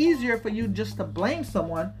 And it's easier for you just to blame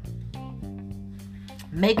someone,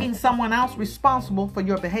 making someone else responsible for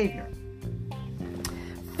your behavior.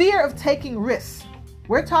 Fear of taking risks.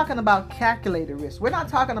 We're talking about calculated risks. We're not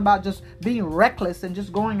talking about just being reckless and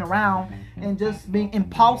just going around and just being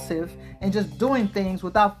impulsive and just doing things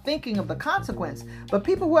without thinking of the consequence. But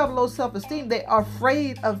people who have low self-esteem, they are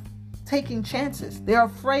afraid of taking chances. They're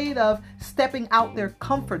afraid of stepping out their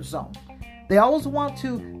comfort zone. They always want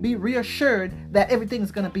to be reassured that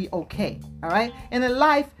everything's going to be okay. All right. And in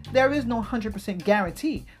life, there is no 100%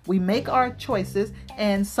 guarantee. We make our choices,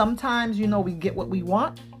 and sometimes, we get what we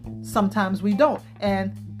want. Sometimes we don't.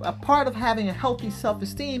 And a part of having a healthy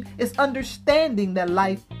self-esteem is understanding that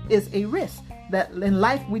life is a risk. That in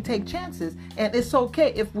life we take chances, and it's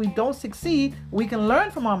okay if we don't succeed. We can learn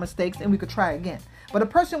from our mistakes and we could try again. But a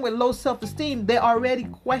person with low self-esteem, they already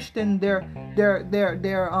question their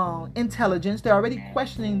intelligence. They're already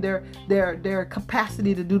questioning their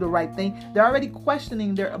capacity to do the right thing. They're already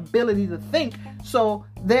questioning their ability to think. So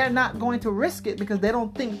they're not going to risk it because they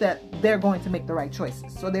don't think that they're going to make the right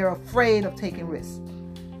choices. So they're afraid of taking risks.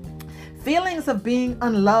 Feelings of being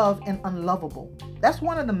unloved and unlovable. That's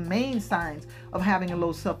one of the main signs of having a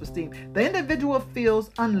low self-esteem. The individual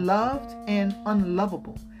feels unloved and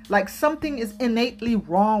unlovable. Like something is innately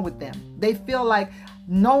wrong with them. They feel like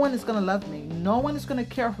no one is going to love me. No one is going to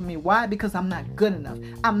care for me. Why? Because I'm not good enough.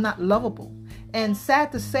 I'm not lovable. And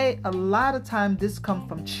sad to say, a lot of times this comes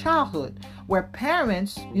from childhood, where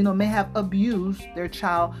parents, may have abused their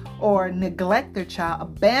child or neglect their child,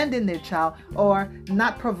 abandon their child, or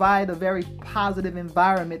not provide a very positive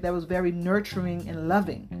environment that was very nurturing and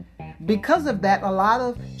loving. Because of that, a lot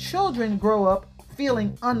of children grow up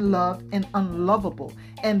feeling unloved and unlovable.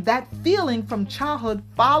 And that feeling from childhood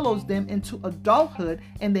follows them into adulthood,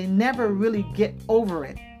 and they never really get over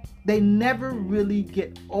it. They never really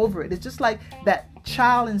get over it. It's just like that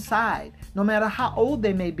child inside, no matter how old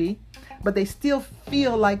they may be, but they still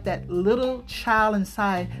feel like that little child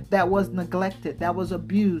inside that was neglected, that was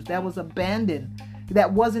abused, that was abandoned,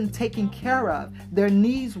 that wasn't taken care of. Their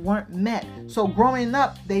needs weren't met. So growing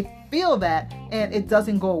up, they feel that, and it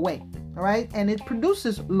doesn't go away. All right? And it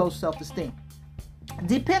produces low self-esteem.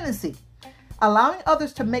 Dependency. Allowing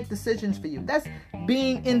others to make decisions for you. That's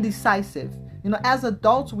being indecisive. As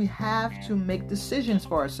adults, we have to make decisions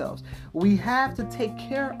for ourselves. We have to take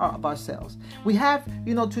care of ourselves. We have,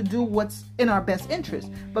 to do what's in our best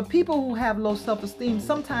interest. But people who have low self-esteem,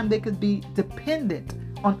 sometimes they could be dependent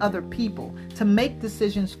on other people to make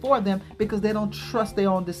decisions for them because they don't trust their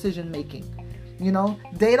own decision making.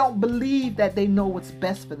 They don't believe that they know what's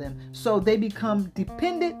best for them. So they become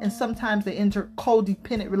dependent, and sometimes they enter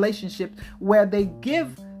codependent relationships where they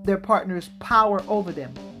give their partners power over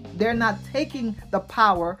them. They're not taking the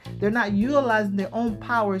power. They're not utilizing their own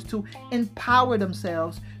powers to empower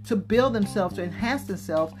themselves, to build themselves, to enhance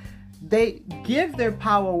themselves. They give their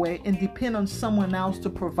power away and depend on someone else to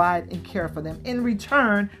provide and care for them in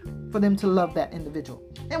return for them to love that individual,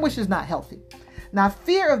 and which is not healthy. Now,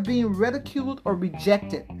 fear of being ridiculed or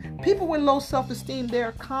rejected. People with low self-esteem,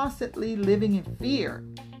 they're constantly living in fear.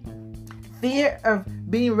 Fear of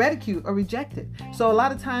being ridiculed or rejected. So a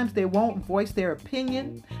lot of times they won't voice their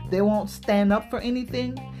opinion. They won't stand up for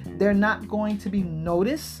anything. They're not going to be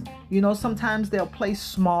noticed. Sometimes they'll play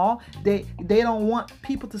small. They don't want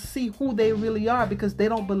people to see who they really are because they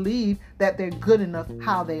don't believe that they're good enough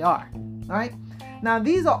how they are. All right. Now,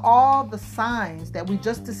 these are all the signs that we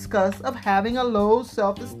just discussed of having a low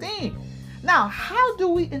self-esteem. Now, how do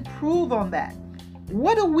we improve on that?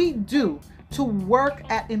 What do we do to work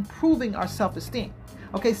at improving our self-esteem?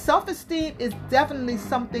 Okay, self-esteem is definitely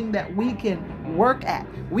something that we can work at.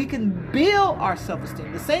 We can build our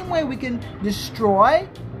self-esteem. The same way we can destroy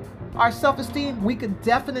our self-esteem, we could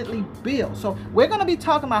definitely build. So we're going to be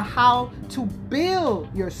talking about how to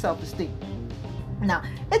build your self-esteem. Now,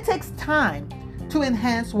 it takes time to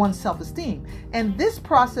enhance one's self-esteem, and this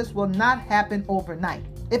process will not happen overnight.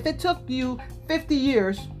 If it took you 50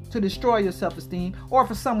 years to destroy your self-esteem, or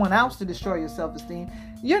for someone else to destroy your self-esteem,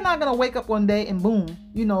 you're not going to wake up one day and boom,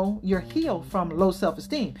 you're healed from low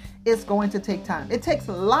self-esteem. It's going to take time. It takes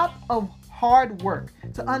a lot of hard work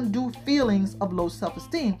to undo feelings of low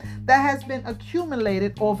self-esteem that has been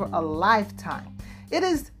accumulated over a lifetime. It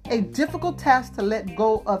is a difficult task to let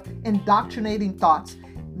go of indoctrinating thoughts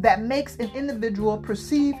that makes an individual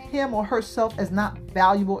perceive him or herself as not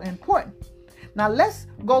valuable and important. Now, let's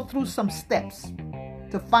go through some steps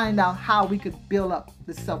to find out how we could build up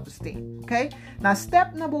the self-esteem. Okay? Now,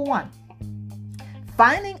 step number 1,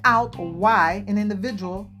 finding out why an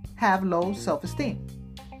individual have low self-esteem.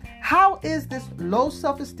 How is this low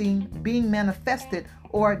self-esteem being manifested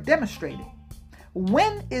or demonstrated?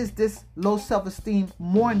 When is this low self-esteem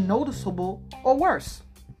more noticeable or worse?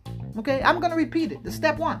 Okay, I'm going to repeat it. The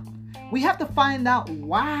step 1, we have to find out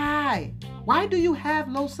why. Why do you have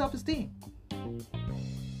low self-esteem?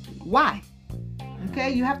 Why?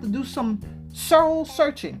 Okay, you have to do some soul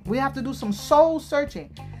searching. We have to do some soul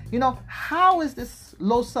searching. How is this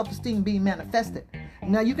low self-esteem being manifested?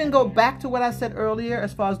 Now, you can go back to what I said earlier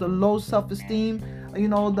as far as the low self-esteem,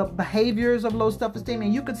 the behaviors of low self-esteem,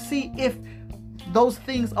 and you could see if those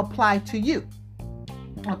things apply to you.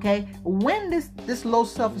 Okay, when this low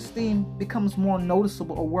self-esteem becomes more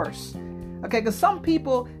noticeable or worse. Okay, because some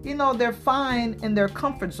people, they're fine in their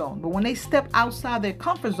comfort zone, but when they step outside their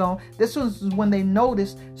comfort zone, this is when they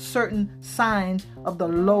notice certain signs of the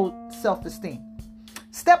low self-esteem.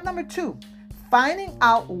 Step number 2, finding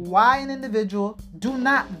out why an individual do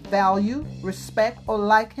not value, respect, or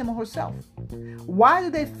like him or herself. Why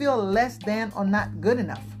do they feel less than or not good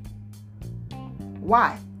enough?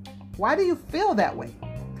 Why? Why do you feel that way?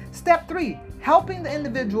 Step 3, helping the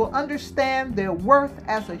individual understand their worth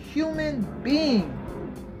as a human being.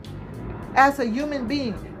 As a human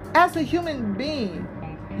being. As a human being,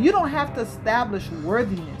 you don't have to establish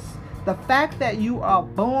worthiness. The fact that you are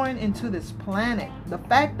born into this planet, the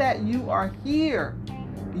fact that you are here,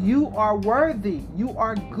 you are worthy. You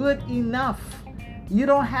are good enough. You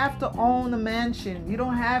don't have to own a mansion. You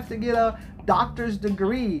don't have to get a doctor's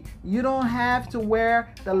degree. You don't have to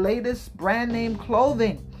wear the latest brand name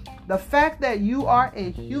clothing. The fact that you are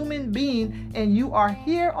a human being and you are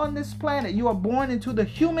here on this planet, you are born into the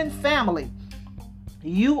human family.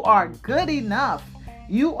 You are good enough.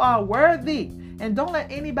 You are worthy. And don't let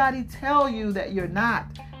anybody tell you that you're not.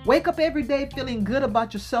 Wake up every day feeling good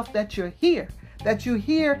about yourself, that you're here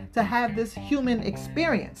to have this human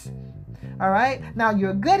experience. All right? Now,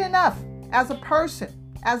 you're good enough as a person,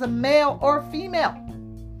 as a male or female,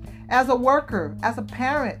 as a worker, as a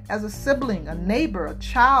parent, as a sibling, a neighbor, a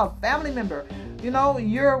child, family member.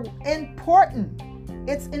 You're important.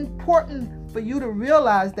 It's important for you to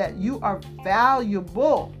realize that you are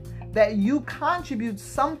valuable, that you contribute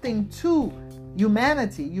something to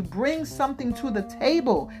humanity. You bring something to the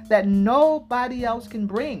table that nobody else can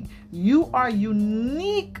bring. You are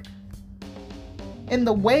unique in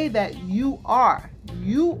the way that you are.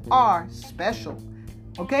 You are special.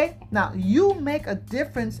 Okay? Now, you make a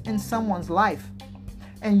difference in someone's life,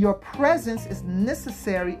 and your presence is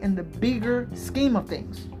necessary in the bigger scheme of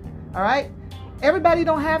things. All right? Everybody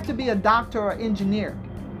don't have to be a doctor or engineer.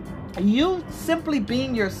 You simply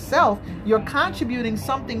being yourself, you're contributing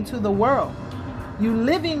something to the world.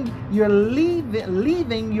 You're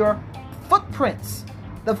leaving your footprints.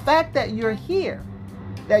 The fact that you're here,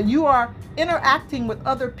 that you are interacting with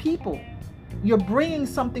other people, you're bringing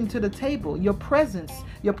something to the table, your presence,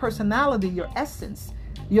 your personality, your essence,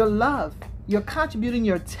 your love, you're contributing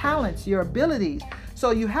your talents, your abilities.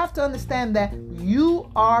 So you have to understand that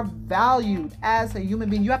you are valued as a human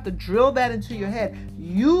being. You have to drill that into your head.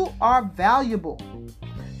 You are valuable.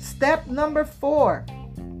 Step number 4,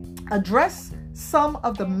 address some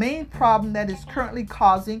of the main problem that is currently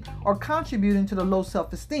causing or contributing to the low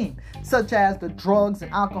self-esteem, such as the drugs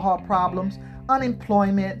and alcohol problems,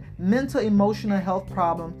 unemployment, mental emotional health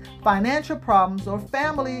problems, financial problems, or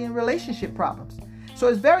family and relationship problems. So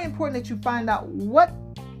it's very important that you find out what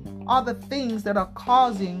are the things that are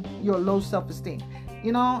causing your low self-esteem.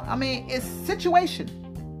 It's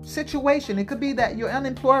situation. It could be that you're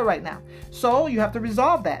unemployed right now. So you have to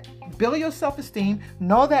resolve that. Build your self-esteem.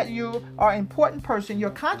 Know that you are an important person. You're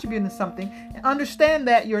contributing to something. And understand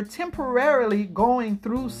that you're temporarily going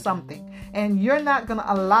through something. And you're not going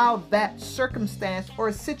to allow that circumstance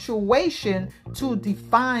or situation to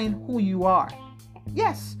define who you are.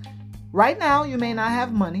 Yes, right now you may not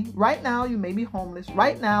have money. Right now you may be homeless.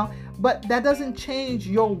 Right now, but that doesn't change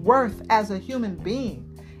your worth as a human being.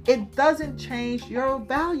 It doesn't change your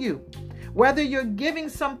value. Whether you're giving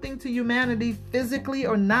something to humanity physically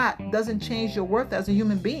or not doesn't change your worth as a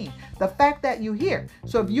human being. The fact that you're here.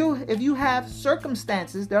 So if you have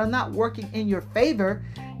circumstances that are not working in your favor,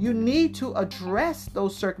 you need to address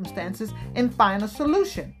those circumstances and find a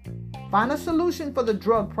solution. Find a solution for the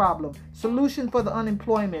drug problem, solution for the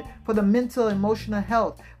unemployment, for the mental, emotional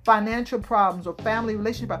health, financial problems, or family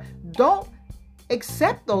relationship problems. Don't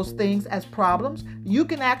accept those things as problems. You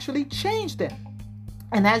can actually change them.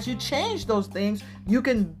 And as you change those things, you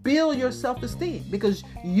can build your self-esteem because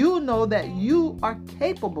you know that you are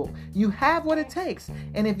capable. You have what it takes.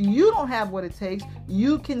 And if you don't have what it takes,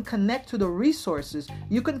 you can connect to the resources.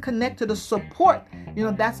 You can connect to the support,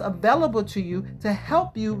 that's available to you to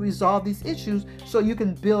help you resolve these issues so you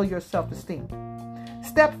can build your self-esteem.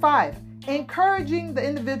 Step 5, encouraging the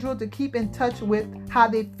individual to keep in touch with how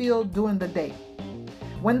they feel during the day.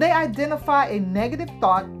 When they identify a negative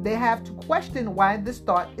thought, they have to question why this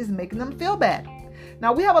thought is making them feel bad.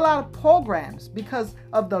 Now, we have a lot of programs because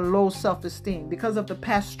of the low self-esteem, because of the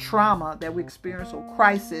past trauma that we experienced or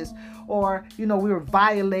crisis, or, we were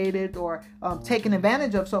violated or taken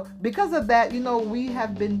advantage of. So because of that, we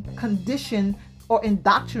have been conditioned or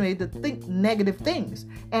indoctrinated to think negative things.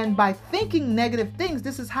 And by thinking negative things,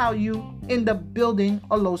 this is how you end up building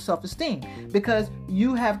a low self-esteem, because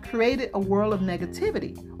you have created a world of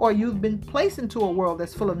negativity, or you've been placed into a world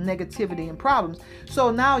that's full of negativity and problems.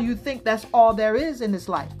 So now you think that's all there is in this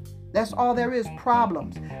life. That's all there is,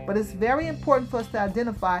 problems. But it's very important for us to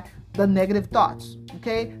identify the negative thoughts,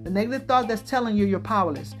 okay? The negative thought that's telling you you're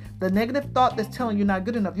powerless. The negative thought that's telling you you're not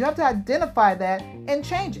good enough. You have to identify that and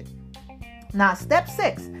change it. Now, step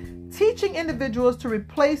 6, teaching individuals to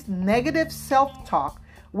replace negative self-talk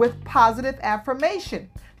with positive affirmation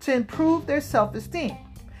to improve their self-esteem.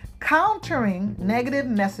 Countering negative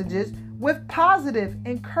messages with positive,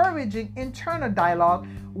 encouraging internal dialogue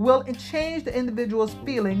will change the individual's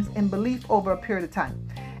feelings and belief over a period of time.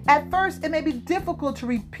 At first, it may be difficult to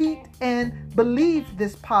repeat and believe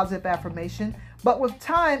this positive affirmation, but with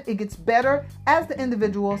time, it gets better as the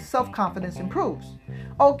individual's self-confidence improves.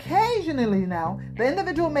 Occasionally now, the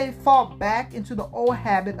individual may fall back into the old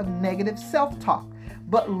habit of negative self-talk,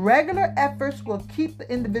 but regular efforts will keep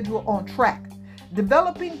the individual on track.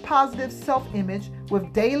 Developing positive self-image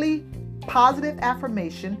with daily positive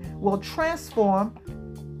affirmation will transform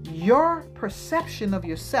your perception of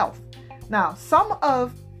yourself. Now, some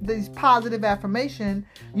of these positive affirmation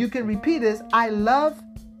you can repeat is, I love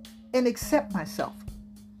and accept myself.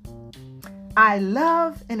 I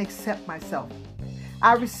love and accept myself.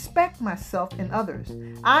 I respect myself and others.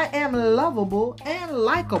 I am lovable and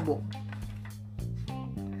likable.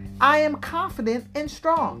 I am confident and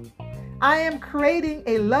strong. I am creating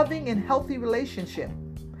a loving and healthy relationship.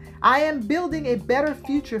 I am building a better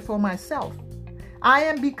future for myself. I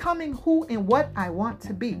am becoming who and what I want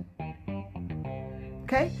to be.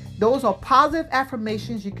 Okay? Those are positive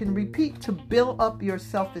affirmations you can repeat to build up your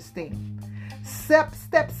self-esteem. Step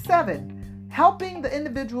 7. Helping the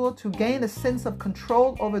individual to gain a sense of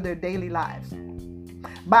control over their daily lives.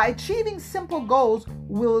 By achieving simple goals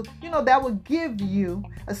that will give you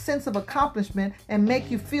a sense of accomplishment and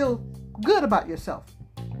make you feel good about yourself.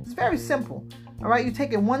 It's very simple. All right, you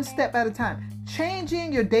take it one step at a time.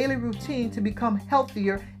 Changing your daily routine to become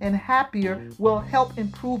healthier and happier will help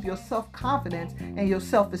improve your self-confidence and your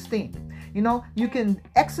self-esteem. You can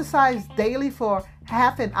exercise daily for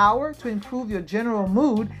half an hour to improve your general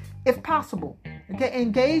mood if possible. Okay,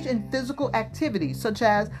 engage in physical activities such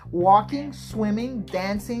as walking, swimming,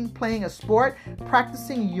 dancing, playing a sport,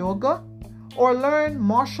 practicing yoga, or learn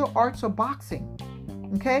martial arts or boxing.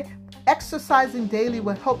 Okay, exercising daily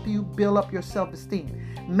will help you build up your self-esteem.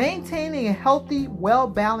 Maintaining a healthy,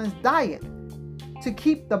 well-balanced diet to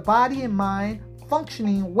keep the body and mind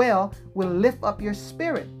functioning well will lift up your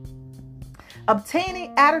spirit.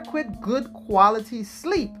 Obtaining adequate, good quality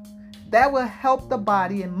sleep that will help the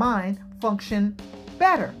body and mind function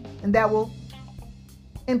better, and that will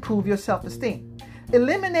improve your self-esteem.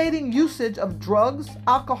 Eliminating usage of drugs,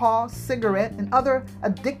 alcohol, cigarette, and other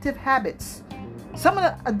addictive habits. Some of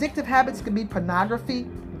the addictive habits could be pornography,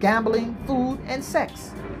 gambling, food, and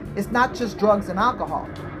sex. It's not just drugs and alcohol.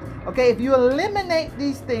 Okay, if you eliminate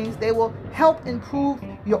these things, they will help improve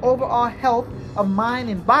your overall health of mind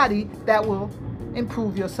and body. That will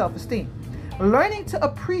improve your self-esteem. Learning to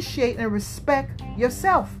appreciate and respect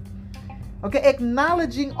yourself. Okay,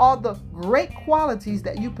 acknowledging all the great qualities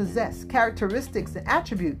that you possess, characteristics and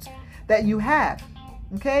attributes that you have.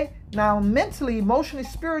 Okay, now mentally, emotionally,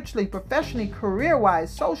 spiritually, professionally,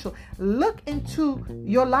 career-wise, social, look into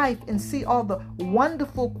your life and see all the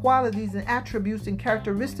wonderful qualities and attributes and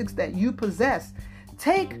characteristics that you possess.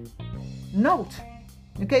 Take note.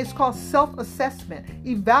 Okay, it's called self-assessment.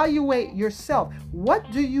 Evaluate yourself.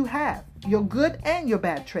 What do you have? Your good and your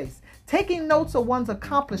bad traits. Taking notes of one's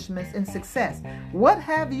accomplishments and success. What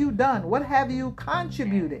have you done? What have you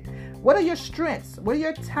contributed? What are your strengths? What are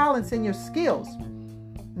your talents and your skills?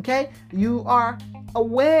 Okay, you are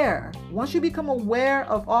aware. Once you become aware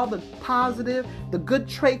of all the positive, the good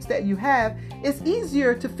traits that you have, it's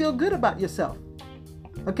easier to feel good about yourself.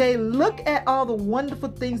 Okay, look at all the wonderful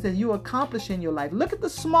things that you accomplish in your life. Look at the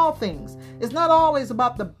small things. It's not always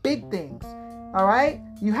about the big things. All right?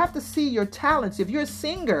 You have to see your talents. If you're a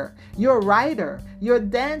singer, you're a writer, you're a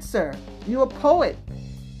dancer, you're a poet.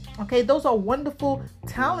 Okay, those are wonderful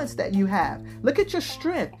talents that you have. Look at your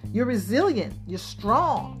strength. You're resilient. You're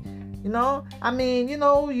strong. You're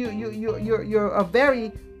a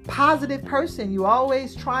very positive person. You're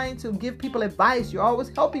always trying to give people advice. You're always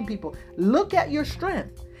helping people. Look at your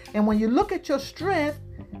strength. And when you look at your strength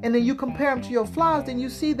and then you compare them to your flaws, then you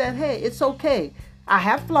see that, hey, it's okay. I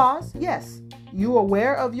have flaws. Yes. You're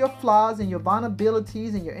aware of your flaws and your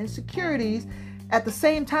vulnerabilities and your insecurities. At the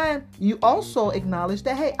same time, you also acknowledge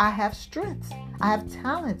that, hey, I have strengths. I have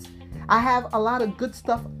talents. I have a lot of good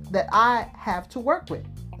stuff that I have to work with.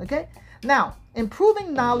 Okay? Now,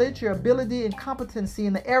 improving knowledge, your ability and competency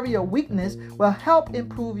in the area of weakness will help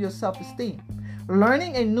improve your self-esteem.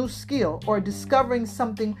 Learning a new skill or discovering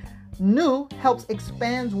something new helps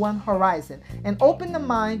expand one's horizon and open the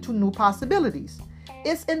mind to new possibilities.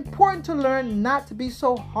 It's important to learn not to be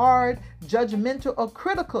so hard, judgmental, or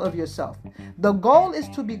critical of yourself. The goal is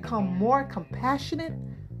to become more compassionate,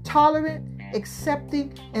 tolerant,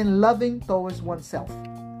 accepting, and loving towards oneself.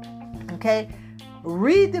 Okay?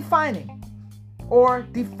 Redefining or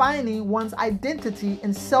defining one's identity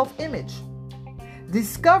and self-image.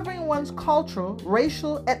 Discovering one's cultural,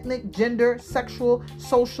 racial, ethnic, gender, sexual,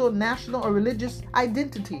 social, national, or religious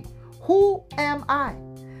identity. Who am I?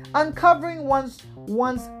 Uncovering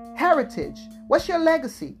one's heritage. What's your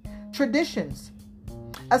legacy? Traditions.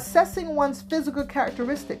 Assessing one's physical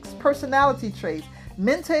characteristics, personality traits,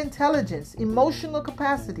 mental intelligence, emotional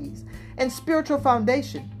capacities, and spiritual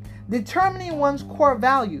foundation. Determining one's core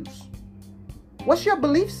values. What's your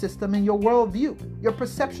belief system and your worldview, your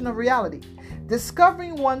perception of reality?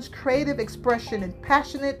 Discovering one's creative expression and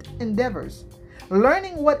passionate endeavors.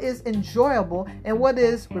 Learning what is enjoyable and what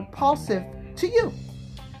is repulsive to you.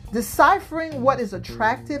 Deciphering what is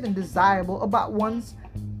attractive and desirable about one's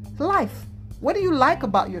life. What do you like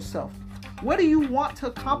about yourself? What do you want to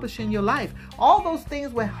accomplish in your life? All those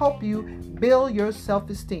things will help you build your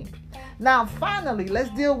self-esteem. Now, finally, let's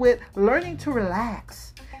deal with learning to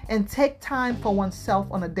relax and take time for oneself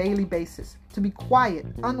on a daily basis. To be quiet,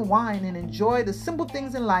 unwind, and enjoy the simple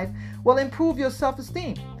things in life will improve your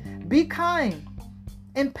self-esteem. Be kind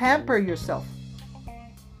and pamper yourself.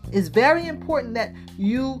 It's very important that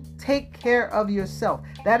you take care of yourself.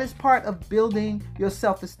 That is part of building your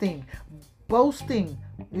self-esteem. Boosting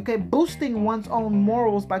one's own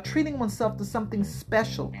morals by treating oneself to something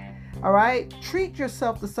special. All right? Treat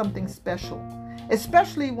yourself to something special.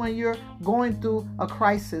 Especially when you're going through a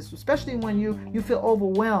crisis, especially when you feel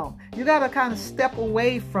overwhelmed. You got to kind of step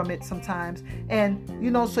away from it sometimes and,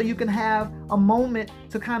 so you can have a moment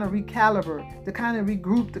to kind of recalibrate, to kind of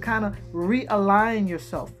regroup, to kind of realign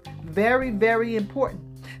yourself. Very, very important.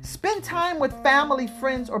 Spend time with family,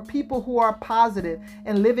 friends, or people who are positive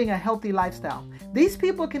and living a healthy lifestyle. These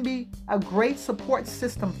people can be a great support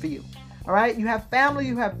system for you. All right. You have family,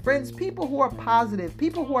 you have friends, people who are positive,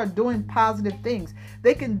 people who are doing positive things.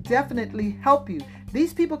 They can definitely help you.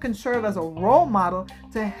 These people can serve as a role model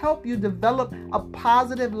to help you develop a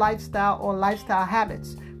positive lifestyle or lifestyle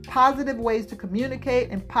habits, positive ways to communicate,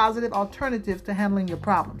 and positive alternatives to handling your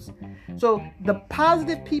problems. So the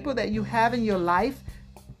positive people that you have in your life,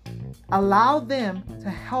 allow them to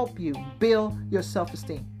help you build your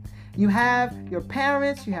self-esteem. You have your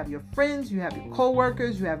parents, you have your friends, you have your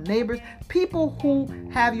co-workers, you have neighbors, people who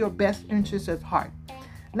have your best interests at heart.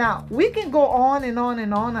 Now, we can go on and on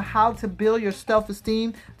and on how to build your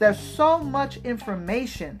self-esteem. There's so much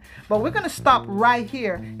information, but we're going to stop right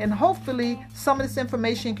here, and hopefully some of this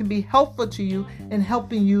information can be helpful to you in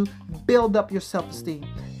helping you build up your self-esteem.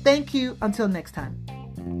 Thank you. Until next time.